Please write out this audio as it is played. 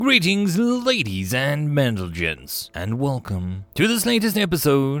Greetings, ladies and gents, and welcome to this latest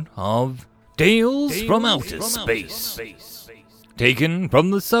episode of Tales from Outer Space. Taken from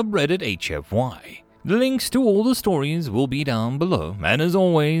the subreddit HFY. The links to all the stories will be down below, and as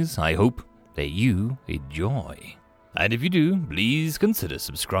always, I hope that you enjoy. And if you do, please consider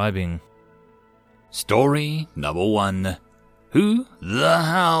subscribing. Story number 1. Who the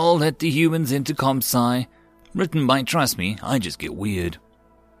hell let the humans into ComSci? Written by Trust Me, I Just Get Weird.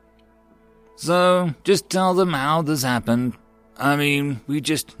 So, just tell them how this happened. We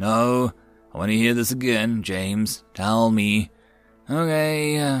just know. I want to hear this again, James. Tell me.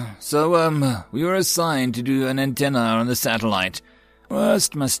 Okay, we were assigned to do an antenna on the satellite.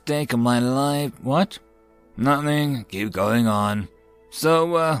 Worst mistake of my life. What? Nothing. Keep going on.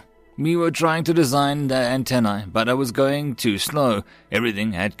 So, we were trying to design the antenna, but I was going too slow.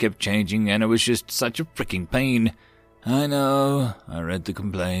 Everything had kept changing, and it was just such a freaking pain. I know. I read the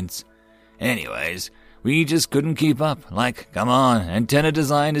complaints. Anyways, we just couldn't keep up. Come on, antenna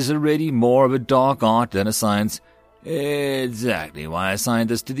design is already more of a dark art than a science. Exactly why I assigned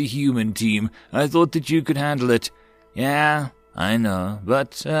this to the human team. I thought that you could handle it. Yeah, I know,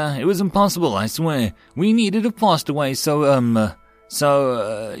 but it was impossible, I swear. We needed a faster way,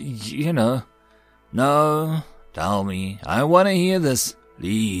 No, tell me. I want to hear this,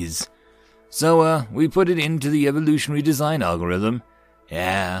 please. So, we put it into the evolutionary design algorithm.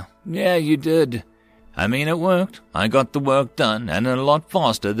 Yeah, you did. It worked. I got the work done, and a lot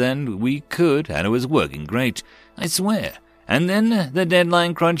faster than we could, and it was working great, I swear. And then the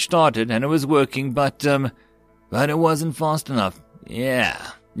deadline crunch started, and it was working, but it wasn't fast enough.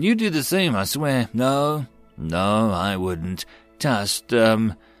 Yeah, you do the same, I swear. No, I wouldn't. Just,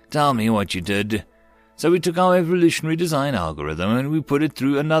 tell me what you did. So we took our evolutionary design algorithm, and we put it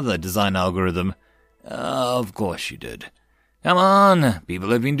through another design algorithm. Of course you did. Come on,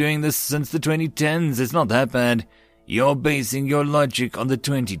 people have been doing this since the 2010s, it's not that bad. You're basing your logic on the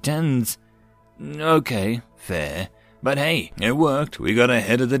 2010s. Okay, fair. But hey, it worked. We got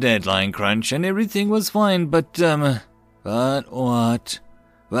ahead of the deadline crunch and everything was fine, but what?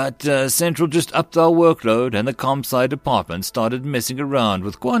 But Central just upped our workload and the ComSci department started messing around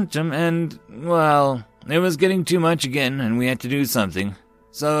with quantum and, well, it was getting too much again and we had to do something.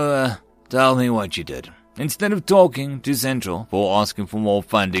 So, tell me what you did. Instead of talking to Central for asking for more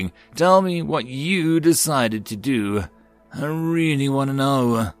funding, tell me what you decided to do. I really want to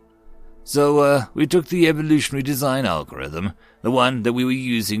know. So, we took the evolutionary design algorithm, the one that we were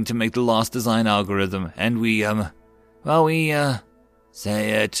using to make the last design algorithm, and we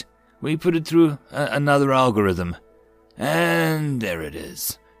say it. We put it through another algorithm. And there it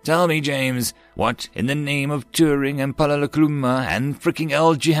is. Tell me, James, what in the name of Turing and Palalakluma and fricking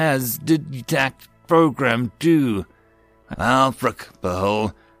El Jihaz did TACT program do? Well, frick,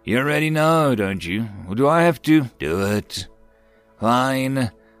 Behole, you already know, don't you? Or do I have to do it? Fine.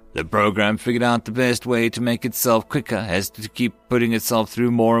 The program figured out the best way to make itself quicker as to keep putting itself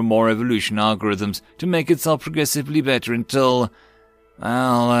through more and more evolution algorithms to make itself progressively better until,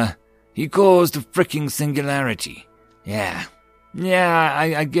 he caused a fricking singularity. Yeah,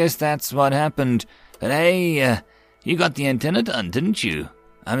 I guess that's what happened. But hey, you got the antenna done, didn't you?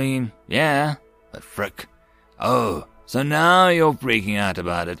 Yeah. But frick. Oh, so now you're freaking out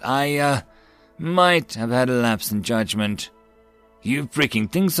about it. I, might have had a lapse in judgment. You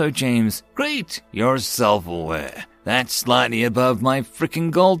freaking think so, James? Great, you're self-aware. That's slightly above my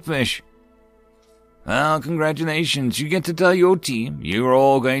freaking goldfish. Well, congratulations, you get to tell your team you're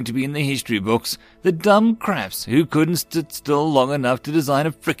all going to be in the history books. The dumb craps who couldn't sit still long enough to design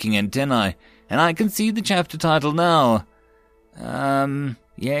a freaking antennae. And I can see the chapter title now.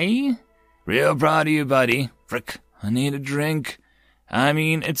 Yay? Real proud of you, buddy. Frick, I need a drink.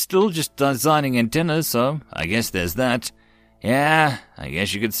 It's still just designing antennas, so I guess there's that. Yeah, I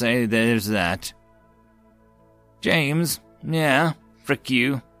guess you could say there's that. James, yeah, frick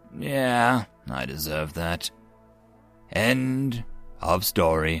you. Yeah, I deserve that. End of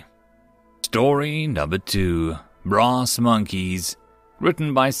story. Story number 2. Brass Monkeys.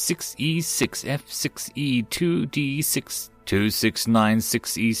 Written by 6E6F6E2D6.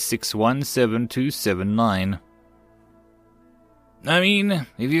 2696E617279.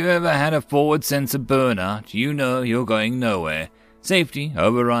 If you've ever had a forward sensor burnout, you know you're going nowhere. Safety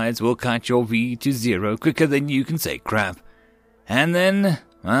overrides will cut your V to 0 quicker than you can say crap. And then,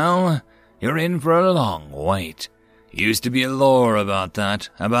 well, you're in for a long wait. Used to be a law about that,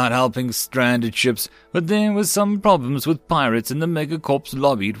 about helping stranded ships, but there was some problems with pirates and the Megacorps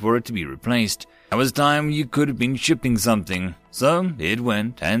lobbied for it to be replaced. It was time you could have been shipping something. So it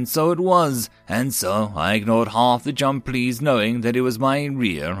went, and so it was, and so I ignored half the jump please, knowing that it was my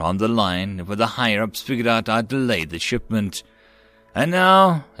rear on the line where the higher-ups figured out I'd delayed the shipment. And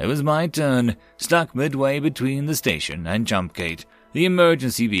now it was my turn, stuck midway between the station and jump gate, the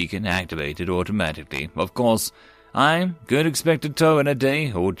emergency beacon activated automatically. Of course, I could expect a tow in a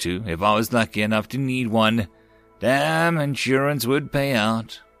day or two if I was lucky enough to need one. Damn, insurance would pay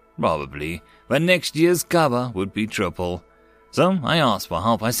out. Probably, but next year's cover would be triple. So I asked for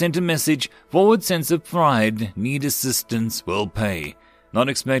help. I sent a message, forward sense of pride, need assistance, will pay. Not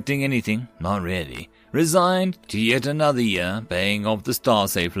expecting anything, not really. Resigned to yet another year paying off the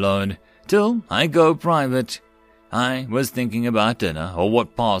StarSafe loan, till I go private. I was thinking about dinner or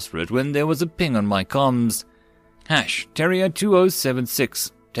what passed for it when there was a ping on my comms. Terrier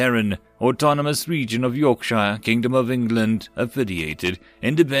 2076, Terran, Autonomous Region of Yorkshire, Kingdom of England, affiliated,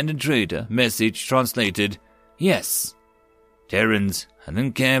 independent trader, message translated, yes. Terrans, I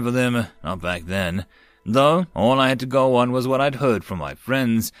didn't care for them, not back then. Though all I had to go on was what I'd heard from my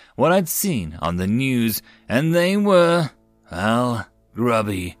friends, what I'd seen on the news, and they were, well,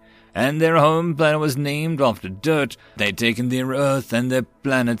 grubby. And their home planet was named after dirt. They'd taken their Earth and their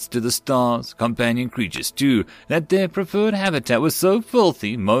planets to the stars, companion creatures too, that their preferred habitat was so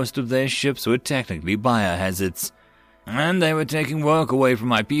filthy most of their ships were technically biohazards. And they were taking work away from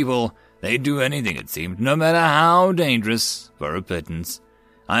my people. They'd do anything, it seemed, no matter how dangerous, for a pittance.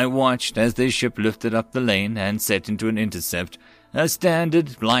 I watched as their ship lifted up the lane and set into an intercept, a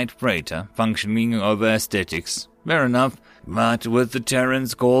standard light freighter functioning over aesthetics. Fair enough, but with the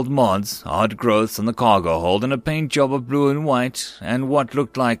Terrans called mods, odd growths on the cargo hold, and a paint job of blue and white, and what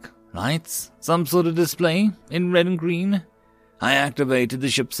looked like lights, some sort of display in red and green. I activated the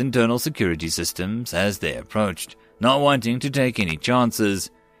ship's internal security systems as they approached, not wanting to take any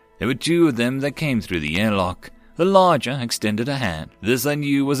chances. There were two of them that came through the airlock. The larger extended a hand. This I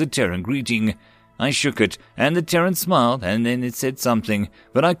knew was a Terran greeting. I shook it, and the Terran smiled, and then it said something,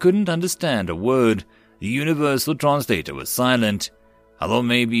 but I couldn't understand a word. The universal translator was silent. I thought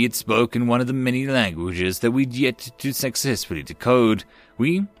maybe it spoke in one of the many languages that we'd yet to successfully decode.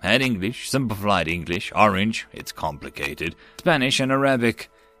 We had English, simplified English, Orange, it's complicated, Spanish and Arabic.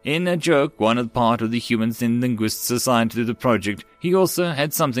 In a joke, one of the part of the humans and linguists assigned to the project, he also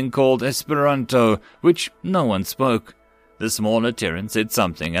had something called Esperanto, which no one spoke. The smaller Terran said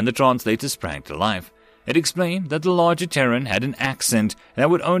something, and the translator sprang to life. It explained that the larger Terran had an accent that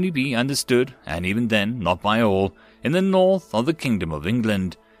would only be understood, and even then, not by all, in the north of the Kingdom of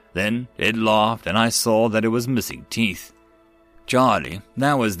England. Then it laughed, and I saw that it was missing teeth. Charlie,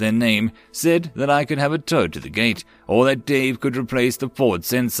 that was their name, said that I could have a tow to the gate, or that Dave could replace the forward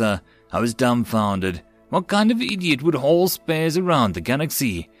sensor. I was dumbfounded. What kind of idiot would haul spares around the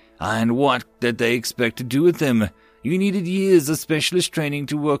galaxy? And what did they expect to do with them? You needed years of specialist training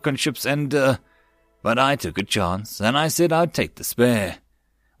to work on ships and, But I took a chance, and I said I'd take the spare.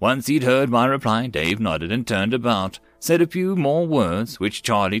 Once he'd heard my reply, Dave nodded and turned about, said a few more words, which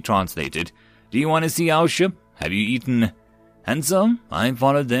Charlie translated. Do you want to see our ship? Have you eaten? And so I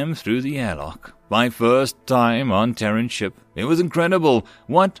followed them through the airlock. My first time on Terran ship. It was incredible.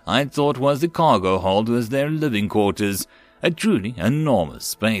 What I thought was the cargo hold was their living quarters, a truly enormous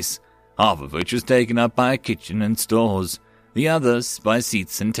space, half of which was taken up by a kitchen and stores, the others by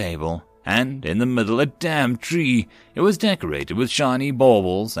seats and table. And in the middle a damn tree. It was decorated with shiny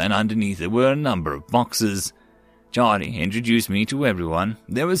baubles, and underneath it were a number of boxes. Charlie introduced me to everyone.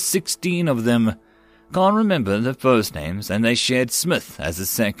 There were 16 of them. Can't remember their first names, and they shared Smith as a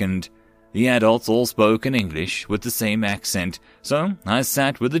second. The adults all spoke in English with the same accent, so I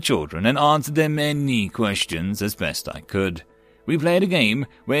sat with the children and answered their many questions as best I could. We played a game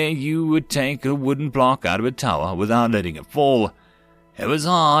where you would take a wooden block out of a tower without letting it fall. It was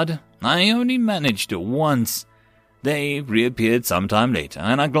hard. I only managed it once. Dave reappeared sometime later,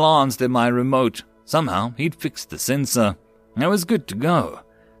 and I glanced at my remote. Somehow he'd fixed the sensor. I was good to go.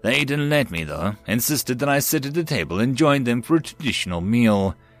 They didn't let me, though, insisted that I sit at the table and join them for a traditional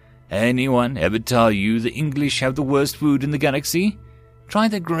meal. Anyone ever tell you the English have the worst food in the galaxy? Try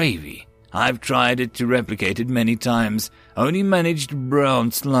the gravy. I've tried it to replicate it many times, only managed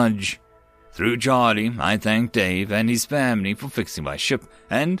brown sludge. Through Charlie, I thanked Dave and his family for fixing my ship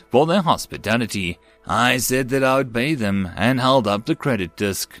and for their hospitality. I said that I would pay them and held up the credit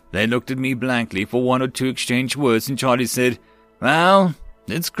disc. They looked at me blankly for one or two exchanged words, and Charlie said, "Well,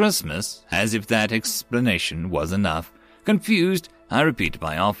 it's Christmas," as if that explanation was enough. Confused, I repeated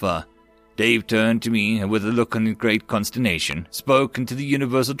my offer. Dave turned to me and with a look of great consternation, spoke into the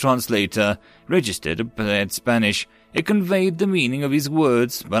universal translator, registered a bad Spanish. It conveyed the meaning of his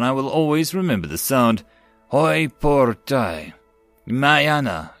words, but I will always remember the sound. Hoy por ti.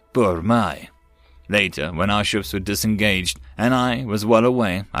 Mañana por mí. Later, when our ships were disengaged, and I was well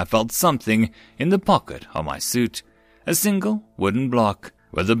away, I felt something in the pocket of my suit. A single wooden block,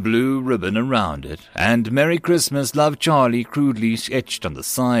 with a blue ribbon around it, and Merry Christmas, Love Charlie crudely etched on the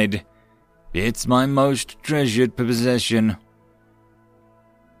side. It's my most treasured possession.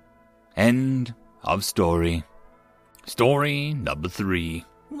 End of story. Story number 3.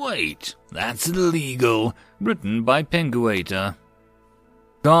 Wait, that's illegal. Written by Penguator.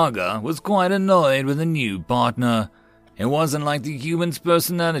 Gaga was quite annoyed with a new partner. It wasn't like the human's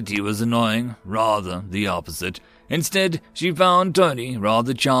personality was annoying, rather the opposite. Instead, she found Tony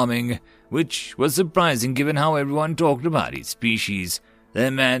rather charming, which was surprising given how everyone talked about his species. Their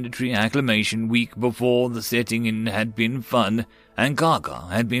mandatory acclimation week before the setting in had been fun, and Gaga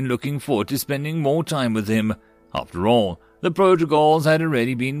had been looking forward to spending more time with him. After all, the protocols had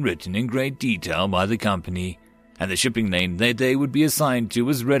already been written in great detail by the company, and the shipping lane that they would be assigned to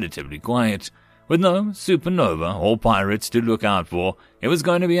was relatively quiet. With no supernova or pirates to look out for, it was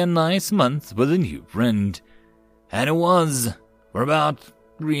going to be a nice month with a new friend. And it was, for about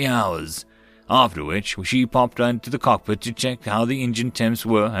 3 hours, after which she popped into the cockpit to check how the engine temps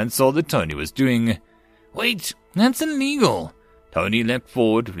were and saw that Tony was doing. Wait, that's illegal. Tony leapt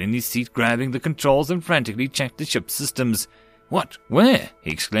forward in his seat, grabbing the controls and frantically checked the ship's systems. What? Where?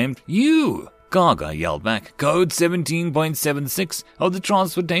 He exclaimed. You! Gaga yelled back. Code 17.76 of the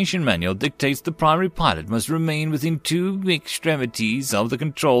Transportation Manual dictates the primary pilot must remain within 2 extremities of the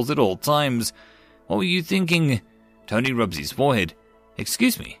controls at all times. What were you thinking? Tony rubs his forehead.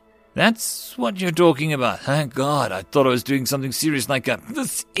 Excuse me, that's what you're talking about. Thank God, I thought I was doing something serious like that.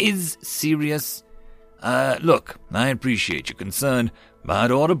 This is serious. Look, I appreciate your concern,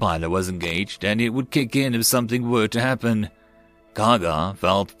 but autopilot was engaged and it would kick in if something were to happen. Gaga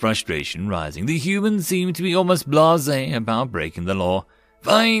felt frustration rising. The humans seemed to be almost blasé about breaking the law.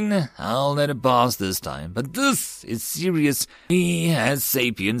 Fine, I'll let it pass this time, but this is serious. We, as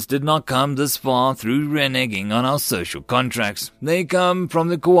sapiens, did not come this far through reneging on our social contracts. They come from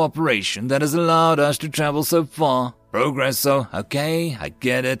the cooperation that has allowed us to travel so far. Progresso, okay, I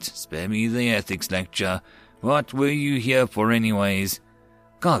get it. Spare me the ethics lecture. What were you here for anyways?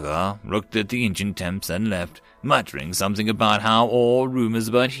 Gaga looked at the engine temps and left, muttering something about how all rumors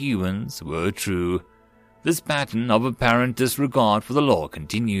about humans were true. This pattern of apparent disregard for the law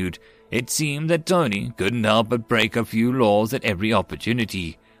continued. It seemed that Tony couldn't help but break a few laws at every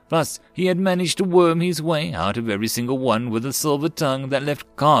opportunity. Plus, he had managed to worm his way out of every single one with a silver tongue that left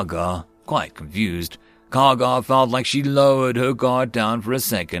Gaga quite confused. Gaga felt like she lowered her guard down for a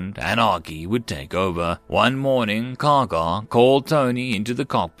second, and Arky would take over. One morning, Gaga called Tony into the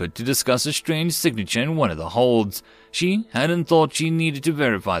cockpit to discuss a strange signature in one of the holds. She hadn't thought she needed to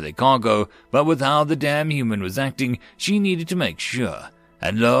verify the cargo, but with how the damn human was acting, she needed to make sure.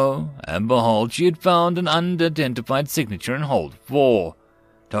 And lo and behold, she had found an unidentified signature in hold 4.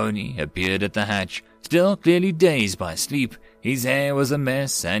 Tony appeared at the hatch, still clearly dazed by sleep. His hair was a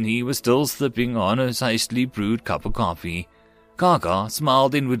mess, and he was still sipping on a hastily brewed cup of coffee. Gaga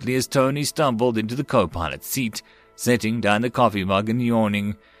smiled inwardly as Tony stumbled into the co-pilot's seat, setting down the coffee mug and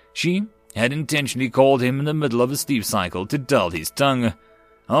yawning. She had intentionally called him in the middle of a sleep cycle to dull his tongue.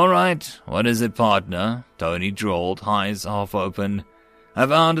 "All right, what is it, partner?" Tony drawled, eyes half open. "I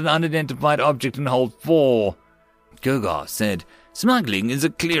found an unidentified object in hold 4. Gaga said, "Smuggling is a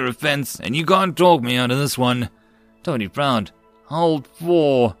clear offense, and you can't talk me out of this one." Tony frowned. "Hold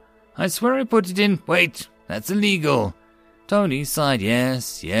 4. I swear I put it in. Wait, that's illegal." Tony sighed.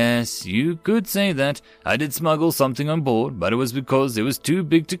 Yes, you could say that. I did smuggle something on board, but it was because it was too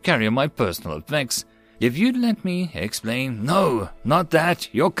big to carry on my personal effects. If you'd let me explain." "No, not that.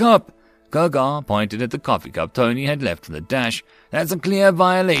 Your cup." Gaga pointed at the coffee cup Tony had left on the dash. "That's a clear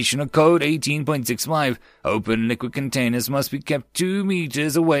violation of Code 18.65. Open liquid containers must be kept 2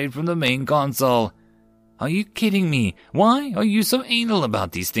 meters away from the main console." "Are you kidding me? Why are you so anal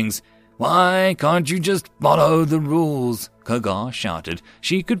about these things?" "Why can't you just follow the rules?" Gaga shouted.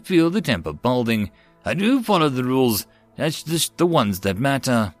 She could feel the temper building. "I do follow the rules. That's just the ones that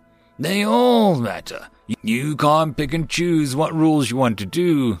matter." "They all matter. You can't pick and choose what rules you want to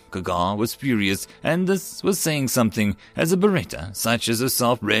do." Gaga was furious, and this was saying something, as a Beretta, such as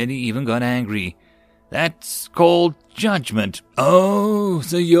herself, rarely even got angry. "That's called judgment." "Oh,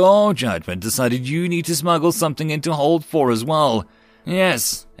 so your judgment decided you need to smuggle something into hold 4 as well."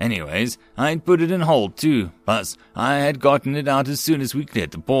 Yes, anyways, I'd put it in hold too. Plus, I had gotten it out as soon as we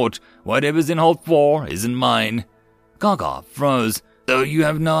cleared the port. Whatever's in hold 4 isn't mine. Gaga froze, though you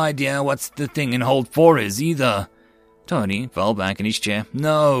have no idea what's the thing in hold 4 is either. Tony fell back in his chair.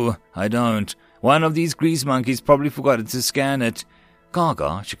 No, I don't. One of these grease monkeys probably forgot to scan it.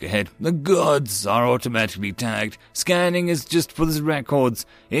 Gaga shook her head. The goods are automatically tagged. Scanning is just for the records.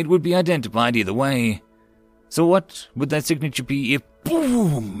 It would be identified either way. So what would that signature be if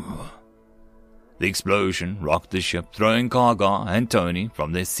boom? The explosion rocked the ship, throwing Gaga and Tony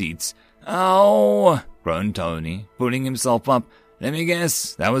from their seats. Ow! Groaned Tony, pulling himself up. Let me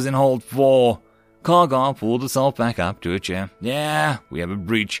guess, that was in hold 4. Gaga pulled herself back up to a chair. Yeah, we have a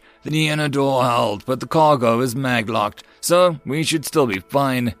breach. The inner door held, but the cargo is mag-locked, so we should still be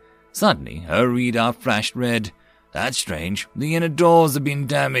fine. Suddenly, her readout flashed red. That's strange. The inner doors have been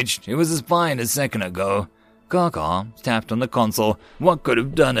damaged. It was as fine a second ago. Gaga tapped on the console. What could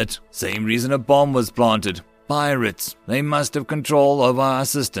have done it? Same reason a bomb was planted. Pirates. They must have control over our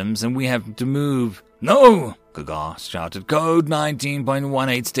systems, and we have to move. No! Gaga shouted. Code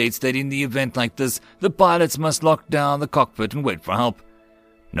 19.18 states that in the event like this, the pilots must lock down the cockpit and wait for help.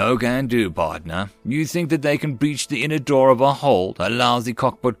 No can do, partner. You think that they can breach the inner door of a hold? A lousy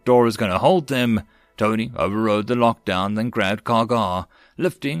cockpit door is going to hold them. Tony overrode the lockdown, then grabbed Gaga,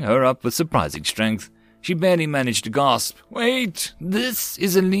 lifting her up with surprising strength. She barely managed to gasp. Wait, this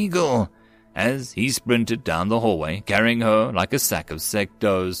is illegal. As he sprinted down the hallway, carrying her like a sack of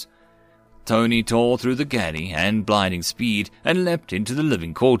sectos. Tony tore through the galley at blinding speed and leapt into the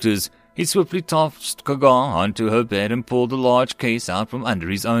living quarters. He swiftly tossed Gaga onto her bed and pulled a large case out from under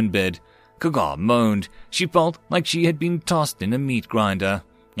his own bed. Gaga moaned. She felt like she had been tossed in a meat grinder.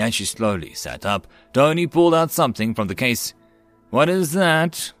 As she slowly sat up, Tony pulled out something from the case. What is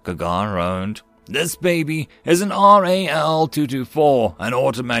that? Gaga groaned. This baby is an RAL-224, an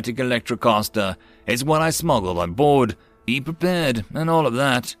automatic electrocaster. It's what I smuggled on board. Be prepared, and all of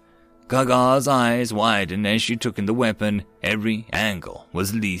that. Gaga's eyes widened as she took in the weapon. Every angle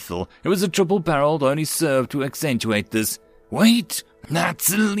was lethal. It was a triple-barreled, only served to accentuate this. Wait,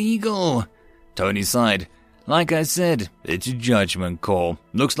 that's illegal. Tony sighed. Like I said, it's a judgment call.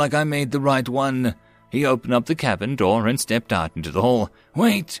 Looks like I made the right one. He opened up the cabin door and stepped out into the hall.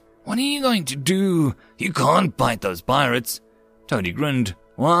 Wait, what are you going to do? You can't bite those pirates. Tony grinned.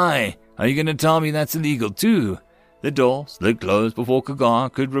 Why? Are you going to tell me that's illegal too? The door slid closed before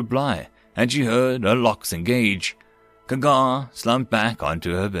Gaga could reply, and she heard her locks engage. Gaga slumped back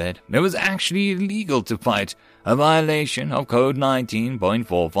onto her bed. It was actually illegal to fight, a violation of Code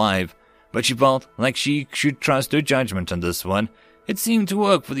 19.45, but she felt like she should trust her judgment on this one. It seemed to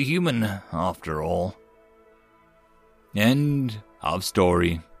work for the human, after all. End of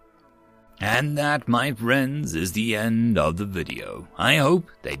story. And that, my friends, is the end of the video. I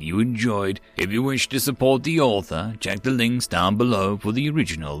hope that you enjoyed. If you wish to support the author, check the links down below for the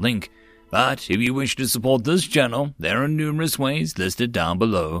original link. But if you wish to support this channel, there are numerous ways listed down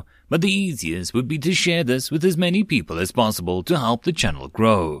below. But the easiest would be to share this with as many people as possible to help the channel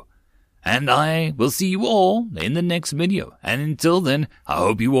grow. And I will see you all in the next video. And until then, I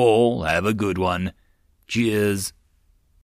hope you all have a good one. Cheers.